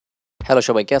Hello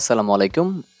সবাইকে, আসসালামু আলাইকুম।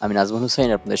 আমি নাজমুল হুসাইন,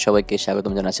 আপনাদের সবাইকে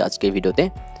স্বাগতম জানাচ্ছি আজকের ভিডিওতে।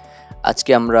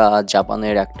 আজকে আমরা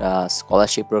জাপানের একটা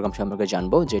স্কলারশিপ প্রোগ্রাম সম্পর্কে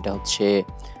জানবো, যেটা হচ্ছে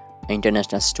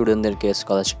ইন্টারন্যাশনাল স্টুডেন্টদেরকে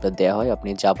স্কলারশিপটা দেওয়া হয়। আপনি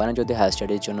জাপানে যদি হায়ার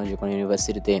স্টাডির জন্য যে কোনো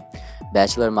ইউনিভার্সিটিতে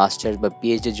ব্যাচেলর, মাস্টার্স বা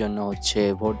পিএইচডির জন্য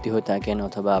ভর্তি হয়ে থাকেন,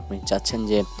 অথবা আপনি চাচ্ছেন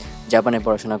যে জাপানে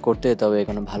পড়াশোনা করতে, তবে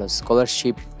কোনো ভালো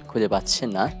স্কলারশিপ খুঁজে পাচ্ছেন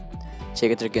না,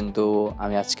 সেক্ষেত্রে কিন্তু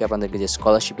আমি আজকে আপনাদেরকে যে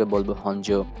স্কলারশিপটা বলবো,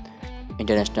 হনজো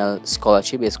ইন্টারন্যাশনাল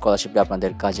স্কলারশিপ, এই স্কলারশিপটা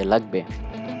আপনাদের কাজে লাগবে।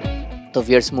 তো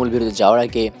ভিউয়ার্স, মূল ভিডিওতে যাওয়ার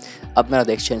আগে আপনারা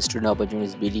দেখছেন স্টুডেন্ট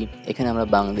অপরচুনিটিস বিডি। এখানে আমরা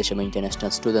বাংলাদেশ এবং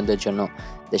ইন্টারন্যাশনাল স্টুডেন্টদের জন্য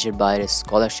দেশের বাইরে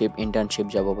scholarship, internship,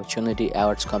 job opportunity,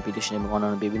 awards, competition এবং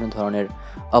অন্যান্য বিভিন্ন ধরনের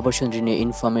অপরচুনিটি নিয়ে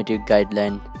ইনফরমেটিভ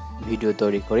গাইডলাইন ভিডিও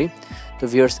তৈরি করি। তো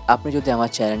ভিউয়ার্স, আপনি যদি আমার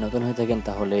চ্যানেল নতুন হয়ে থাকেন,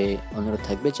 তাহলে অনুরোধ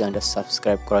থাকবে চ্যানেলটা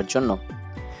সাবস্ক্রাইব করার জন্য।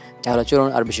 তাহলে চলুন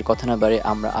আর বেশি কথা না বাড়ে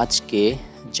আমরা আজকে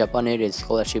জাপানের এই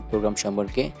স্কলারশিপ প্রোগ্রাম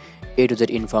সম্পর্কে A to Z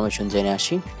ইনফরমেশন জেনে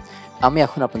আসি। আমি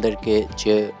এখন আপনাদেরকে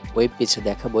যে ওয়েব পেজটা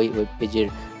দেখাবো, এই ওয়েব পেজের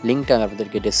লিঙ্কটা আমি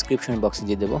আপনাদেরকে ডেসক্রিপশন বক্সে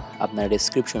দিয়ে দেবো। আপনারা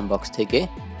ডেসক্রিপশন বক্স থেকে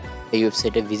এই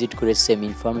ওয়েবসাইটে ভিজিট করে সেম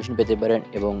ইনফরমেশন পেতে পারেন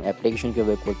এবং অ্যাপ্লিকেশন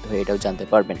কীভাবে করতে হয় এটাও জানতে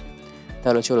পারবেন।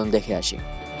 তাহলে চলুন দেখে আসি।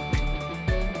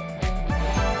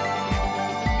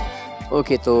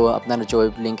 ওকে, তো আপনারা যে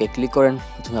ওয়েব লিঙ্কে ক্লিক করেন,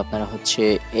 প্রথমে আপনারা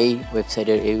এই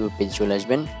ওয়েবসাইটের এই ওয়েব পেজে চলে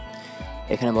আসবেন।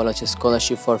 এখানে বলা হচ্ছে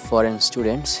স্কলারশিপ ফর ফরেন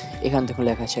স্টুডেন্টস। এখান থেকে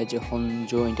লেখা আছে যে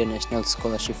হনজো ইন্টারন্যাশনাল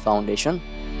স্কলারশিপ ফাউন্ডেশন।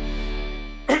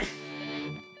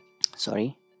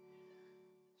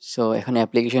 সো এখানে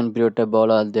অ্যাপ্লিকেশন পিরিয়ডটা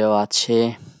দেওয়া আছে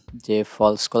যে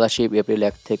ফল স্কলারশিপ এপ্রিল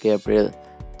 1 থেকে এপ্রিল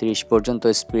 30 পর্যন্ত,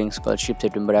 স্প্রিং স্কলারশিপ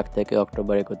সেপ্টেম্বর 1 থেকে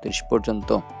অক্টোবর 31 পর্যন্ত।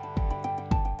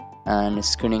 And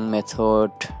screening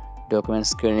method, document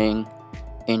screening,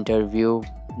 interview,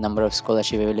 number of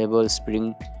scholarship available.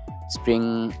 Spring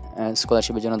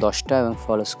স্কলারশিপের জন্য 10টা এবং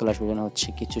ফল স্কলারশিপের জন্য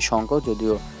কিছু সংখ্যা,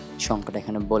 যদিও সংখ্যাটা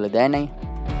এখানে বলে দেয় নাই।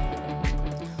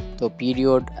 তো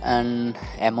period and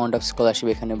amount of scholarship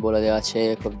এখানে বলে দেওয়া আছে,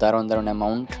 খুব দারুণ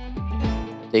অ্যামাউন্ট।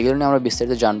 তো এগুলো নিয়ে আমরা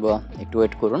বিস্তারিত জানবো, একটু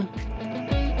ওয়েট করুন।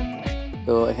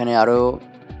 তো এখানে আরও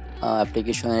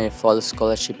অ্যাপ্লিকেশনের ফল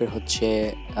স্কলারশিপের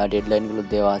ডেডলাইনগুলো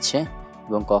দেওয়া আছে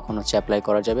এবং কখন অ্যাপ্লাই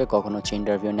করা যাবে, কখন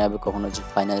ইন্টারভিউ নেবে, কখন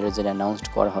ফাইনাল রেজাল্ট অ্যানাউন্সড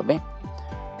করা হবে।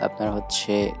 আপনারা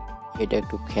এটা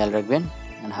একটু খেয়াল রাখবেন।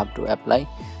 And how to apply,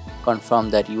 confirm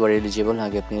that you are eligible.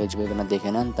 আগে আপনি এলিজিবল কিনা দেখে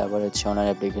নেন, তারপরে অনলাইন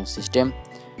অ্যাপ্লিকেশন সিস্টেম।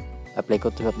 অ্যাপ্লাই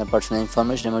করতে হবে আপনার পার্সোনাল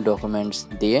ইনফরমেশন এবং ডকুমেন্টস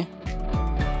দিয়ে।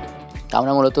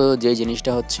 আমরা মূলত যে জিনিসটা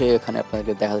এখানে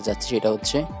আপনাদেরকে দেখাতে চাচ্ছি, সেটা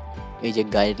এই যে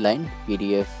গাইডলাইন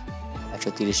পিডিএফ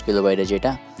 130 কিলোবাইটের,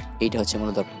 এইটা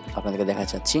মূলত আপনাদেরকে দেখা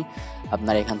চাচ্ছি।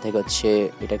 আপনার এখান থেকে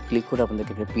এটা ক্লিক করে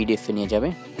আপনাদেরকে একটা পিডিএফে নিয়ে যাবে।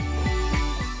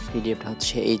 পিডিএফটা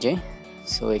এই যে।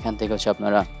 সো এখান থেকে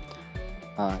আপনারা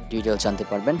ডিটেলস জানতে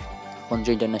পারবেন। হনজো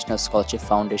international scholarship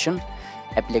foundation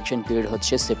application period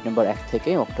September 1 থেকে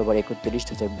অক্টোবর 31,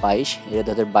 2022। এটা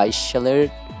 2022 সালের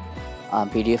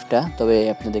পিডিএফটা, তবে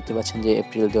আপনি দেখতে পাচ্ছেন যে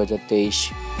এপ্রিল 2023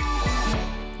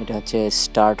 এটা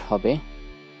স্টার্ট হবে।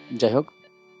 যাই হোক,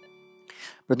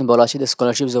 প্রথম বলা আছে, the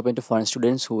scholarship is open to foreign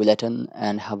students who will attend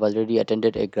and have already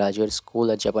attended A graduate school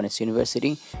at Japanese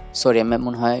university. Sorry, আমি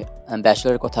মনে হয়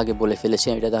ব্যাচেলারের কথা আগে বলে ফেলেছি।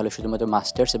 এটা তাহলে শুধুমাত্র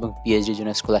মাস্টার্স এবং পিএইচডির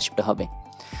জন্য স্কলারশিপটা হবে।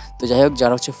 তো যাই হোক,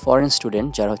 যারা ফরেন স্টুডেন্ট,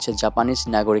 যারা জাপানিজ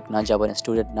নাগরিক না, জাপানিজ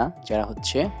স্টুডেন্ট না, যারা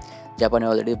জাপানে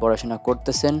অলরেডি পড়াশোনা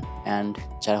করতেছেন অ্যান্ড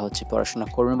যারা পড়াশোনা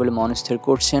করবেন বলে মনস্থির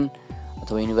করছেন,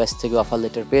 অথবা ইউনিভার্সিটি থেকে অফার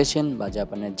লেটার পেয়েছেন বা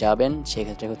জাপানে যাবেন,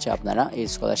 সেক্ষেত্রে আপনারা এই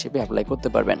স্কলারশিপে অ্যাপ্লাই করতে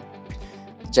পারবেন।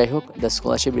 যাই হোক, the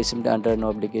scholarship received under no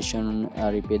obligation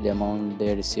repay the amount they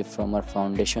receive from our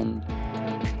foundation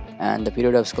and the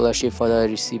period of scholarship for the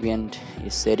recipient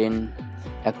is set in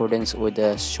accordance with the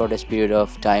shortest period of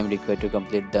time required to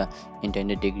complete the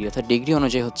internet degree. অর্থাৎ degree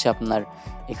অনুযায়ী আপনার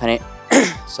এখানে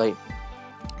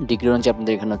degree অনুযায়ী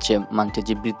আপনাদের এখানে monthly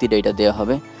যে বৃত্তিটা এটা দেওয়া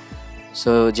হবে।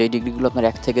 সো যেই ডিগ্রিগুলো আপনার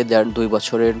 1 থেকে 2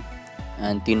 বছরের,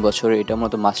 3 বছরের, এটা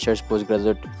মূলত মাস্টার্স, পোস্ট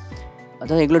গ্রাজুয়েট,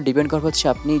 অর্থাৎ এগুলো ডিপেন্ড করে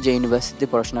আপনি যে ইউনিভার্সিটিতে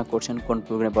পড়াশোনা করছেন, কোন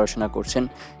প্রোগ্রামে পড়াশোনা করছেন,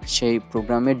 সেই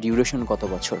প্রোগ্রামের ডিউরেশন কত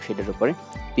বছর সেটার উপরে।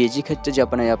 পিএইচডি ক্ষেত্রে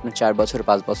জাপানে আপনার 4 বছর,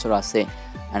 5 বছর আছে,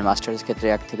 অ্যান্ড মাস্টার্স ক্ষেত্রে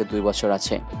 1 থেকে 2 বছর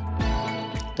আছে।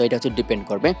 তো এটা ডিপেন্ড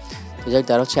করবে। তো যাই,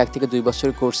 যারা 1 থেকে 2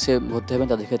 বছরের কোর্সে ভর্তি হবেন,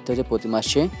 তাদের ক্ষেত্রে প্রতি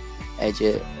মাসে এই যে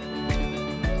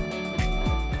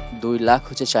 2 লাখ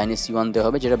চাইনিজ ইউয়ান দেওয়া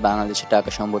হবে, যেটা বাংলাদেশের টাকা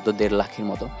সম্ভবত 1.5 লাখের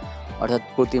মতো। অর্থাৎ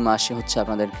প্রতি মাসে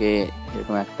আপনাদেরকে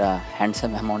এরকম একটা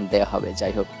হ্যান্ডসাম অ্যামাউন্ট দেওয়া হবে।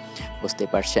 যাই হোক, বুঝতে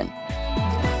পারছেন।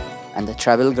 অ্যান্ড দ্য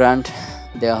ট্রাভেল গ্রান্ট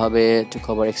দেওয়া হবে to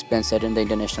cover expense attend the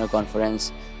international conference.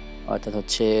 অর্থাৎ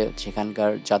সেখানকার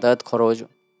যাতায়াত খরচ,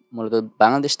 মূলত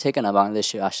বাংলাদেশ থেকে না,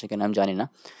 বাংলাদেশে আসছে কিনা আমি জানি না,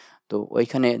 তো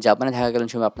ওইখানে জাপানে থাকাকালীন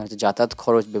সময় আপনার হচ্ছে যাতায়াত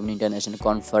খরচ, বিভিন্ন ইন্টারন্যাশনাল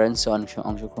কনফারেন্সে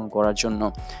অংশগ্রহণ করার জন্য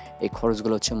এই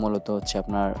খরচগুলো হচ্ছে মূলত হচ্ছে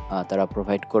আপনার তারা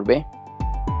প্রোভাইড করবে।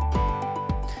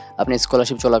 আপনি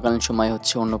স্কলারশিপ চলাকালীন সময়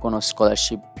হচ্ছে অন্য কোনো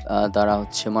স্কলারশিপ দ্বারা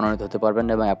হচ্ছে মনোনীত হতে পারবেন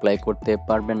না এবং অ্যাপ্লাই করতে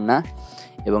পারবেন না।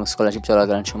 এবং স্কলারশিপ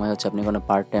চলাকালীন সময় হচ্ছে আপনি কোনো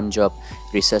part time job,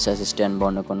 research assistant বা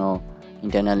অন্য কোনো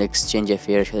ইন্টারনাল এক্সচেঞ্জ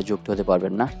অ্যাফেয়ারের সাথে যুক্ত হতে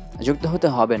পারবেন না, যুক্ত হতে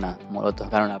হবে না মূলত,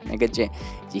 কারণ আপনাকে যে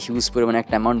হিউজ পরিমাণে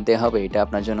একটা অ্যামাউন্ট দেওয়া হবে এটা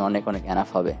আপনার জন্য অনেক এনাফ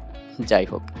হবে। যাই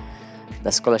হোক,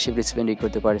 দ্য স্কলারশিপ রিসিপিয়েন্ট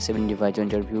করতে পারে 75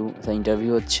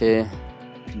 ইন্টারভিউ হচ্ছে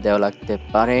দেওয়া লাগতে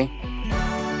পারে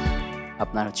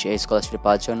আপনার হচ্ছে এই স্কলারশিপ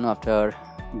পাওয়ার জন্য। After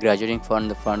গ্র্যাজুয়েটিং from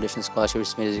the foundation scholarship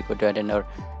recipient is to attend hour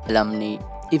alumni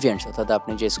events, অর্থাৎ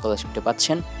আপনি যে স্কলারশিপটা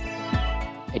পাচ্ছেন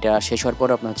এটা শেষ হওয়ার পর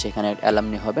আপনার হচ্ছে এখানে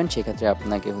অ্যালামনি হবেন, সেক্ষেত্রে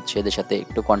আপনাকে হচ্ছে এদের সাথে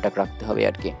একটু কন্ট্যাক্ট রাখতে হবে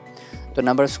আর কি। তো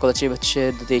নাম্বার অফ স্কলারশিপ হচ্ছে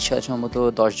 23 সালে সম্ভবত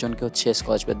 10 জনকে হচ্ছে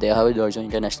স্কলারশিপ দেওয়া হবে, 10 জন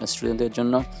ইন্টারন্যাশনাল স্টুডেন্টদের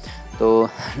জন্য। তো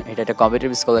এটা একটা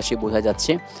কম্পিটিটিভ স্কলারশিপ বোঝা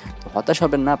যাচ্ছে। তো হতাশ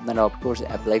হবেন না, আপনারা অফকোর্স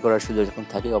অ্যাপ্লাই করার সুযোগ যখন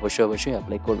থাকে অবশ্যই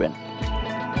অ্যাপ্লাই করবেন।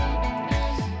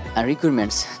 আর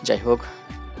রিক্রুটমেন্টস, যাই হোক,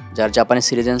 যারা জাপানি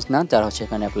সিটিজেন্স না তারা হচ্ছে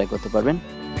এখানে অ্যাপ্লাই করতে পারবেন।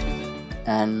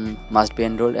 And must be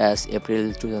enrol as April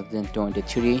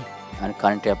 2023। R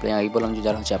currently apply, আমি বললাম যে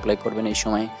যারা হচ্ছে অ্যাপ্লাই করবেন এই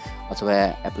সময় অথবা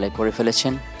অ্যাপ্লাই করে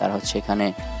ফেলেছেন তারা হচ্ছে এখানে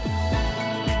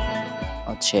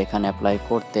অ্যাপ্লাই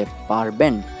করতে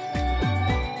পারবেন।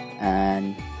 অ্যান্ড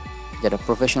যারা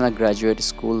professional graduate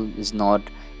school is not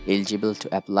eligible to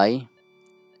apply.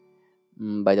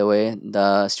 By the way, the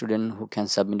student who can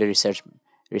submit a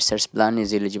research plan is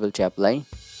eligible to apply.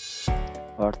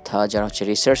 অর্থাৎ যারা হচ্ছে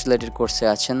রিসার্চ রিলেটেড কোর্সে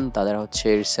আছেন তাদের হচ্ছে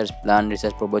রিসার্চ প্ল্যান,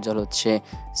 রিসার্চ প্রপোজাল হচ্ছে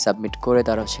সাবমিট করে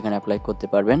তারা হচ্ছে এখানে অ্যাপ্লাই করতে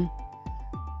পারবেন।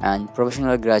 অ্যান্ড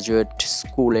প্রফেশনাল গ্র্যাজুয়েট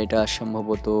স্কুল, এটা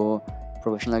সম্ভবত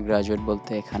প্রফেশনাল গ্র্যাজুয়েট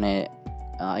বলতে এখানে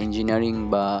ইঞ্জিনিয়ারিং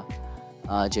বা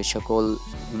যে সকল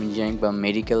ইঞ্জিনিয়ারিং বা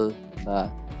মেডিকেল বা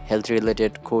হেলথ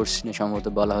রিলেটেড কোর্স নিয়ে সম্ভবত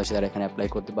বলা হয়েছে তারা এখানে অ্যাপ্লাই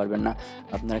করতে পারবেন না।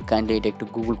 আপনারা কাইন্ডলি এটা একটু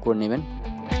গুগল করে নেবেন।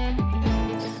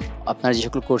 আপনারা যে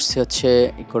সকল কোর্সে হচ্ছে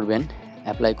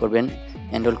অ্যাপ্লাই করবেন,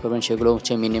 এনরোল করবেন, সেগুলো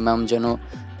হচ্ছে মিনিমাম যেন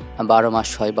 12 মাস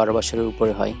হয়, 12 বছরের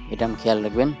উপরে হয়, এটা আমি খেয়াল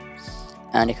রাখবেন।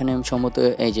 অ্যান্ড এখানে সম্ভবত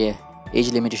এই যে এজ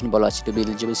লিমিটেশন বলা আছে, two be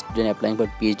eligible student applying for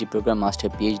PhD program must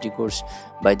have PhD course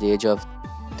by the age of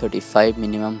 35,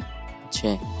 minimum হচ্ছে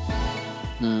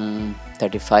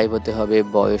 35 হতে হবে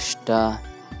বয়সটা।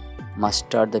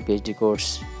 Master the PhD course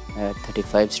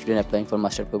 35, student applying for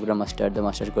master programme master the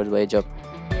master course by age of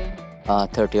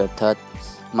 30, অর্থাৎ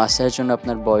মাস্টারের জন্য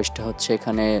আপনার বয়সটা হচ্ছে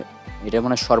এখানে, এটা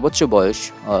মানে সর্বোচ্চ বয়স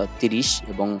 30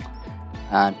 এবং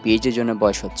পিএইচডির জন্য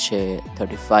বয়স হচ্ছে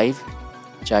 35।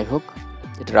 যাই হোক,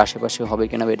 এটার আশেপাশে হবে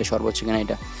কিনা বা এটা সর্বোচ্চ কিনা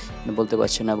এটা বলতে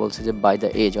পারছি না, বলছে যে বাই দ্য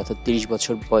এজ, অর্থাৎ 30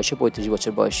 বছর বয়সে, 35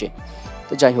 বছর বয়সে।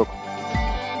 তো যাই হোক,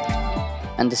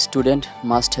 and the student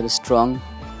must have a strong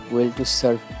will to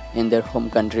serve in their home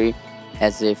country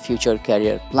as a future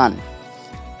career plan.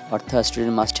 অর্থাৎ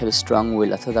student must have a strong will,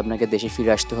 অর্থাৎ আপনাকে দেশে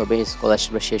ফিরে আসতে হবে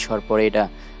স্কলারশিপ শেষ হওয়ার পরে, এটা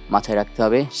মাথায় রাখতে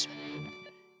হবে।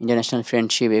 ইন্টারন্যাশনাল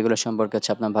ফ্রেন্ডশিপ, এগুলো সম্পর্কে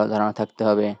হচ্ছে আপনার ভালো ধারণা থাকতে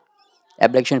হবে।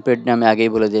 অ্যাপ্লিকেশন পিরিয়ড আমি আগেই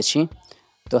বলে দিয়েছি।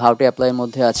 তো হাউ টু অ্যাপ্লাইয়ের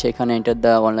মধ্যে আছে এখানে enter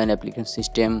the online application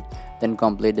system, then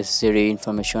complete necessary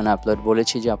information upload.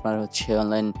 বলেছি যে আপনারা হচ্ছে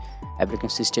অনলাইন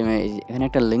অ্যাপ্লিকেশন সিস্টেমে এখানে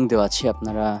একটা লিঙ্ক দেওয়া আছে,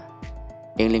 আপনারা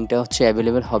এই লিঙ্কটা হচ্ছে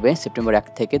অ্যাভেলেবেল হবে সেপ্টেম্বর 1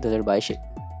 থেকে 2022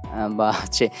 বা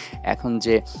হচ্ছে এখন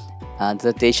যে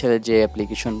 2023 সালের যে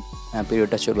অ্যাপ্লিকেশন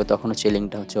পিরিয়ডটা চলবে তখন হচ্ছে এই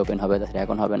লিঙ্কটা হচ্ছে ওপেন হবে, তাছাড়া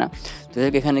এখন হবে না। তো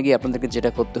এখানে গিয়ে আপনাদেরকে যেটা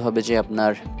করতে হবে যে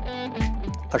আপনার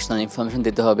পার্সোনাল ইনফরমেশন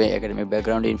দিতে হবে, একাডেমিক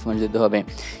ব্যাকগ্রাউন্ডে ইনফরমেশন দিতে হবে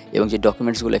এবং যে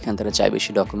ডকুমেন্টসগুলো এখানে তারা চাইবে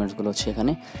সেই ডকুমেন্টসগুলো হচ্ছে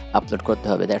এখানে আপলোড করতে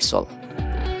হবে, দ্যাটস অল।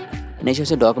 নেক্সট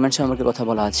হচ্ছে ডকুমেন্টস সম্পর্কে কথা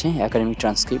বলা আছে। একাডেমিক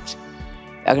ট্রান্সক্রিপ্ট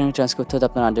অর্থাৎ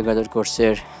আপনার আন্ডারগ্রাজুয়েট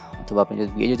কোর্সের অথবা আপনি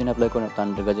যদি বিএ যদি অ্যাপ্লাই করেন আপনার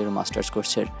আন্ডারগ্রাজুয়েট মাস্টার্স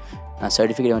কোর্সের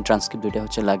সার্টিফিকেট এবং ট্রান্সক্রিপ্ট দুইটা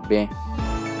হচ্ছে লাগবে।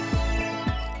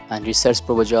 অ্যান্ড রিসার্চ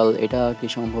প্রপোজাল, এটা কি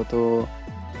সম্ভবত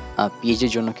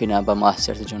পিএইচডির জন্য কিনা বা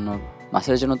মাস্টার্সের জন্য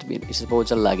তো রিসার্চ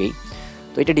প্রপোজাল লাগেই।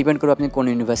 তো এটা ডিপেন্ড করে আপনি কোন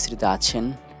ইউনিভার্সিটিতে আছেন।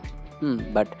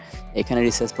 বাট এখানে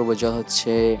রিসার্চ প্রপোজাল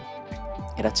হচ্ছে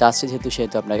এটা চাচ্ছে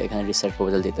সেহেতু আপনাকে এখানে রিসার্চ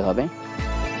প্রপোজাল দিতে হবে।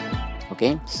 ওকে,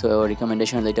 so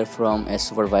recommendation letter from a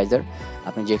supervisor,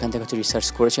 আপনি যেখান থেকে হচ্ছে রিসার্চ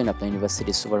করেছেন আপনার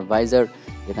ইউনিভার্সিটির সুপারভাইজার,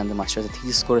 যেখান থেকে মাস্টার্সে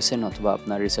থিসিস করেছেন অথবা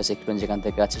আপনার রিসার্চ এক্সপিরিয়েন্স যেখান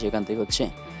থেকে আছে সেখান থেকে হচ্ছে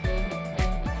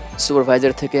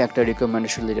সুপারভাইজার থেকে একটা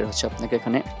রিকমেন্ডেশন লেটার হচ্ছে আপনাকে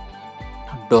এখানে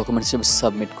ডকুমেন্টস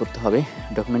সাবমিট করতে হবে।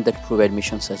 Document that prove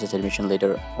admission such as admission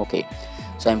letter. Okay,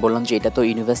 so আমি বললাম যে এটা তো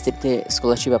ইউনিভার্সিটিতে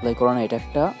স্কলারশিপ অ্যাপ্লাই করা না, এটা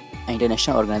একটা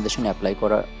ইন্টারন্যাশনাল অর্গানাইজেশনে অ্যাপ্লাই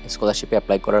করা, স্কলারশিপে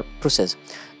অ্যাপ্লাই করার প্রসেস।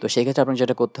 তো সেই ক্ষেত্রে আপনি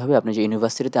যেটা করতে হবে, আপনি যে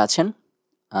ইউনিভার্সিটিতে আছেন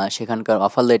সেখানকার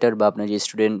অফার লেটার বা আপনি যে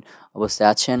স্টুডেন্ট অবস্থায়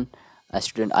আছেন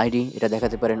স্টুডেন্ট আইডি এটা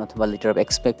দেখাতে পারেন, অথবা লেটার অফ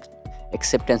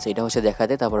অ্যাকসেপ্টেন্স এটা হচ্ছে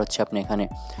দেখাতে, তারপর হচ্ছে আপনি এখানে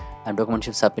ডকুমেন্ট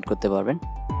সাবমিট করতে পারবেন।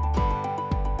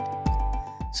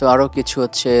 সো আরও কিছু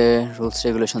হচ্ছে রুলস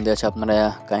রেগুলেশন দেওয়া আছে, আপনারা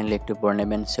কাইন্ডলি একটু পড়ে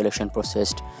নেবেন। সিলেকশন প্রসেস,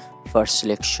 ফার্স্ট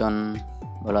সিলেকশন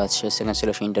বলা আছে, সেকেন্ড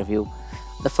সিলেকশন ইন্টারভিউ।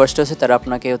 ফার্স্ট হচ্ছে তারা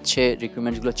আপনাকে হচ্ছে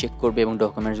রিক্রুটমেন্টসগুলো চেক করবে এবং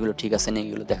ডকুমেন্টসগুলো ঠিক আছে না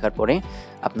এগুলো দেখার পরে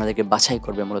আপনাদেরকে বাছাই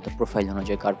করবে, মূলত প্রোফাইল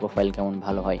অনুযায়ী কার প্রোফাইল কেমন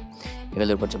ভালো হয়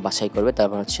এগুলোর উপর বাছাই করবে।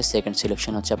 তারপর হচ্ছে সেকেন্ড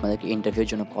সিলেকশন হচ্ছে আপনাদেরকে ইন্টারভিউর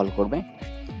জন্য কল করবে,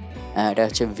 এটা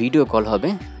হচ্ছে ভিডিও কল হবে।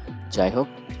 যাই হোক,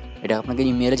 এটা আপনাকে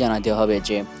ইমেলে জানা দেওয়া হবে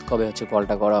যে কবে হচ্ছে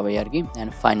কলটা করা হবে আর কি।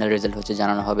 অ্যান্ড ফাইনাল রেজাল্ট হচ্ছে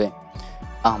জানানো হবে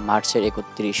মার্চের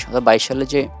 31 অর্থাৎ 22 সালে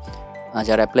যে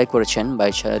যারা অ্যাপ্লাই করেছেন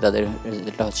 22 সালে তাদের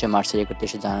রেজাল্টটা হচ্ছে মার্চের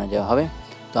 31 জানা দেওয়া হবে।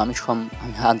 তো আমি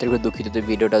আন্তরিকভাবে দুঃখিত, তো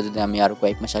ভিডিওটা যদি আমি আরও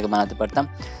কয়েক মাস আগে বানাতে পারতাম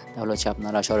তাহলে হচ্ছে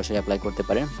আপনারা সরাসরি অ্যাপ্লাই করতে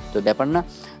পারেন। তো ব্যাপার না,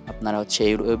 আপনারা হচ্ছে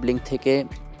এই ওয়েব লিঙ্ক থেকে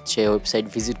সে ওয়েবসাইট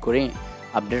ভিজিট করে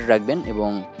আপডেট রাখবেন এবং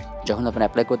যখন আপনারা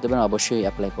অ্যাপ্লাই করতে পারেন অবশ্যই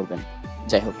অ্যাপ্লাই করবেন।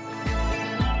 যাই হোক,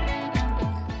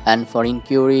 অ্যান্ড ফর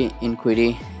ইনকোয়ারি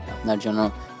আপনার জন্য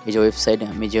এই যে ওয়েবসাইট,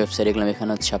 আমি যে ওয়েবসাইট গেলাম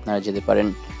এখানে হচ্ছে আপনারা যেতে পারেন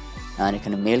আর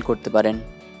এখানে মেল করতে পারেন।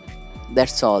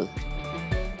 That's all.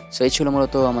 সো এই ছিল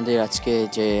মূলত আমাদের আজকে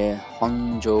যে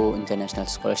হনজো ইন্টারন্যাশনাল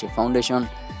স্কলারশিপ ফাউন্ডেশন।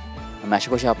 আমি আশা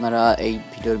করছি আপনারা এই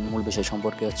ভিডিওর মূল বিষয়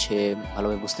সম্পর্কে হচ্ছে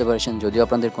ভালোভাবে বুঝতে পেরেছেন। যদিও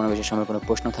আপনাদের কোনো বিষয়ের সময় কোনো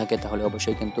প্রশ্ন থাকে তাহলে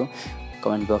অবশ্যই কিন্তু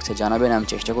কমেন্ট বক্সে জানাবেন, আমি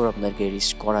চেষ্টা করব আপনাদেরকে রিচ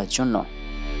করার জন্য।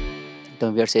 তো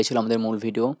ভিউয়ার্স, এই ছিল আমাদের মূল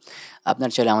ভিডিও। আপনার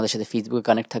চাইলে আমাদের সাথে ফেসবুকে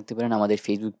কানেক্ট থাকতে পারেন, আমাদের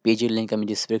ফেসবুক পেজের লিঙ্ক আমি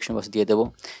ডিসক্রিপশন বক্সে দিয়ে দেবো।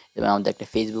 এবং আমাদের একটা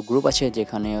ফেসবুক গ্রুপ আছে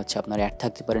যেখানে হচ্ছে আপনারা অ্যাড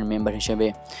থাকতে পারেন মেম্বার হিসেবে।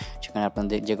 সেখানে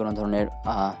আপনাদের যে কোনো ধরনের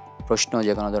প্রশ্ন,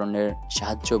 যে কোনো ধরনের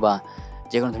সাহায্য বা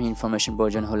যে কোনো ধরনের ইনফরমেশন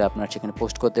প্রয়োজন হলে আপনারা সেখানে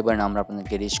পোস্ট করতে পারেন, আমরা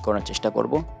আপনাদেরকে রিচ করার চেষ্টা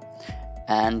করব।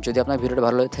 অ্যান্ড যদি আপনার ভিডিওটা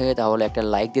ভালো লাগে থাকে তাহলে একটা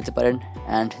লাইক দিতে পারেন।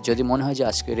 অ্যান্ড যদি মনে হয় যে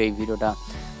আজকের এই ভিডিওটা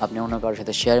আপনি অন্য কারোর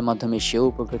সাথে শেয়ারের মাধ্যমে সেও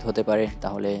উপকৃত হতে পারে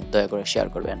তাহলে দয়া করে শেয়ার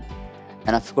করবেন।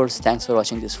 And of course thanks for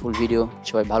watching this full video.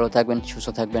 সবাই ভালো থাকবেন, সুস্থ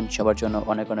থাকবেন, সবার জন্য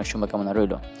অনেক অনেক শুভকামনা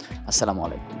রইল। আসসালামু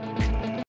আলাইকুম।